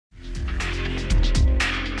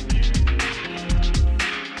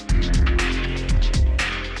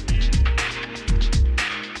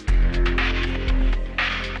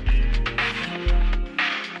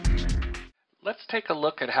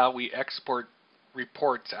look at how we export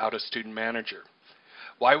reports out of Student Manager.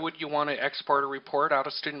 Why would you want to export a report out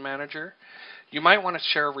of Student Manager? You might want to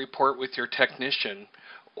share a report with your technician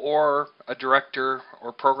or a director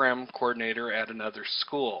or program coordinator at another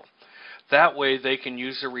school. That way they can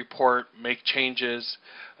use the report, make changes,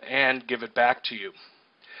 and give it back to you.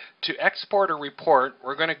 To export a report,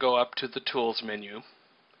 we're going to go up to the Tools menu,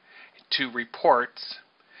 to Reports,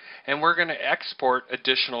 and we're going to export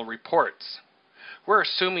additional reports. We're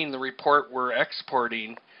assuming the report we're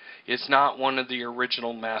exporting is not one of the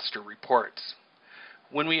original master reports.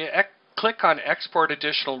 When we click on Export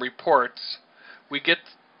Additional Reports, we get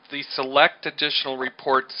the Select Additional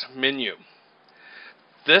Reports menu.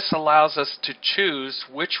 This allows us to choose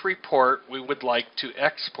which report we would like to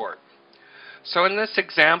export. So in this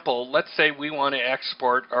example, let's say we want to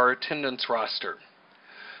export our attendance roster.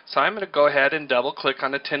 So I'm going to go ahead and double click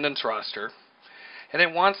on attendance roster, and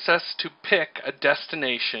it wants us to pick a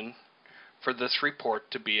destination for this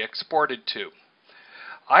report to be exported to.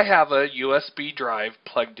 I have a USB drive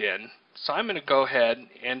plugged in, so I'm going to go ahead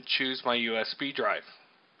and choose my USB drive.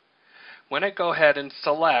 When I go ahead and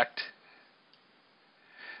select,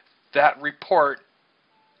 that report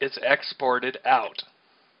is exported out.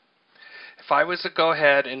 If I was to go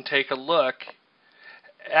ahead and take a look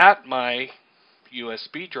at my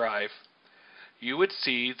USB drive, you would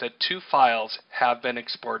see that two files have been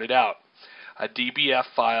exported out, a DBF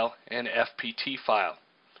file and FPT file.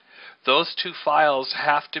 Those two files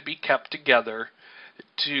have to be kept together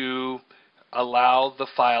to allow the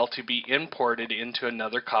file to be imported into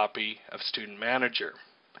another copy of Student Manager.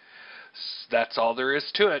 That's all there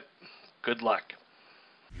is to it. Good luck.